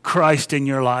Christ in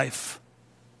your life.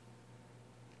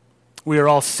 We are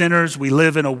all sinners. We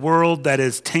live in a world that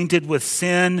is tainted with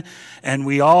sin, and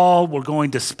we're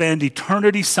going to spend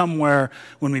eternity somewhere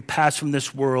when we pass from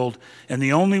this world. And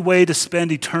the only way to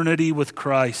spend eternity with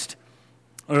Christ,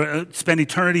 or spend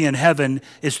eternity in heaven,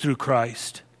 is through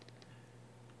Christ.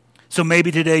 So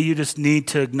maybe today you just need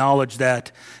to acknowledge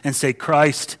that and say,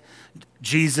 Christ,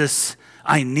 Jesus,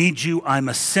 I need you. I'm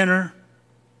a sinner.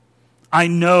 I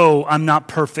know I'm not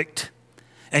perfect,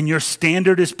 and your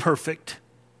standard is perfect.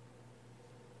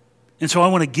 And so I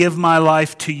want to give my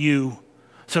life to you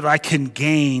so that I can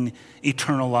gain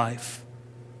eternal life.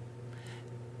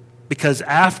 Because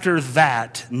after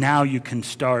that, now you can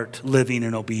start living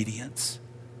in obedience.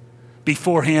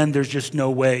 Beforehand, there's just no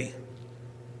way.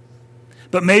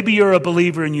 But maybe you're a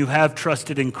believer and you have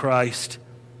trusted in Christ,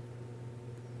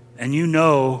 and you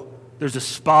know there's a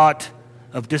spot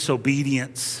of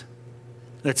disobedience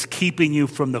that's keeping you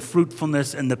from the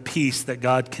fruitfulness and the peace that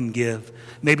God can give.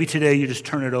 Maybe today you just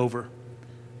turn it over.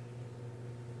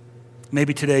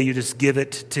 Maybe today you just give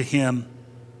it to him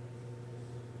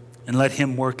and let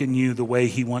him work in you the way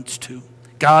he wants to.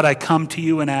 God, I come to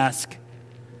you and ask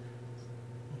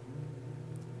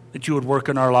that you would work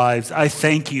in our lives. I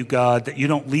thank you, God, that you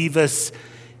don't leave us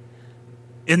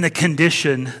in the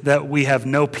condition that we have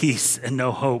no peace and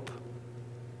no hope.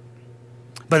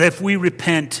 But if we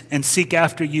repent and seek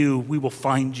after you, we will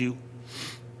find you.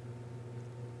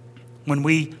 When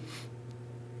we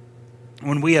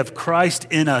have Christ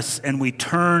in us and we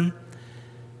turn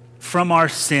from our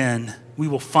sin, we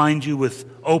will find you with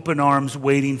open arms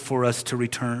waiting for us to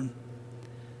return.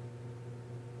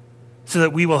 So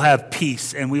that we will have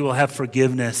peace and we will have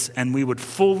forgiveness and we would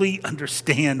fully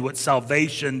understand what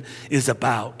salvation is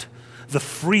about. The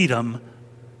freedom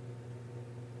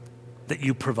that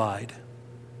you provide.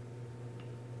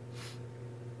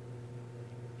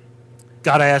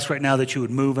 God, I ask right now that you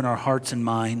would move in our hearts and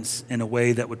minds in a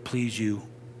way that would please you,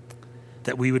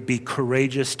 that we would be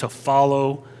courageous to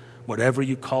follow whatever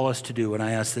you call us to do. And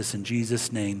I ask this in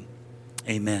Jesus' name,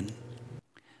 amen.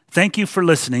 Thank you for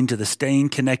listening to the Staying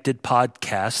Connected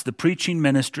podcast, the preaching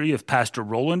ministry of Pastor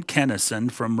Roland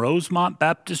Kennison from Rosemont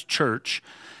Baptist Church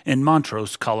in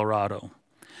Montrose, Colorado.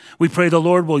 We pray the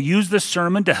Lord will use this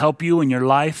sermon to help you in your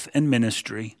life and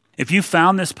ministry. If you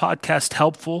found this podcast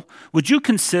helpful, would you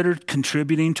consider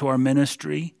contributing to our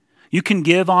ministry? You can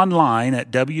give online at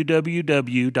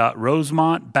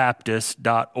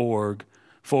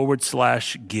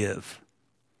www.rosemontbaptist.org/give.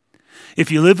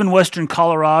 If you live in Western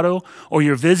Colorado or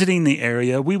you're visiting the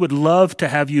area, we would love to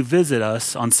have you visit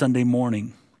us on Sunday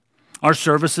morning. Our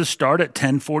services start at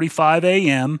 10:45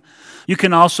 a.m. You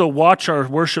can also watch our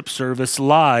worship service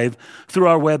live through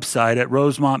our website at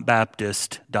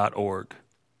rosemontbaptist.org.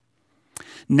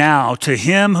 Now, to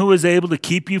him who is able to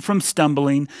keep you from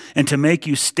stumbling and to make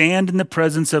you stand in the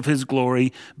presence of his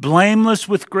glory, blameless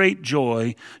with great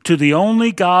joy, to the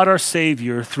only God our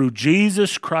Savior, through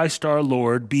Jesus Christ our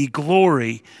Lord, be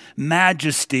glory,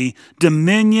 majesty,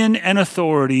 dominion, and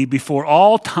authority before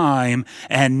all time,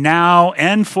 and now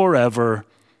and forever.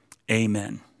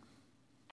 Amen.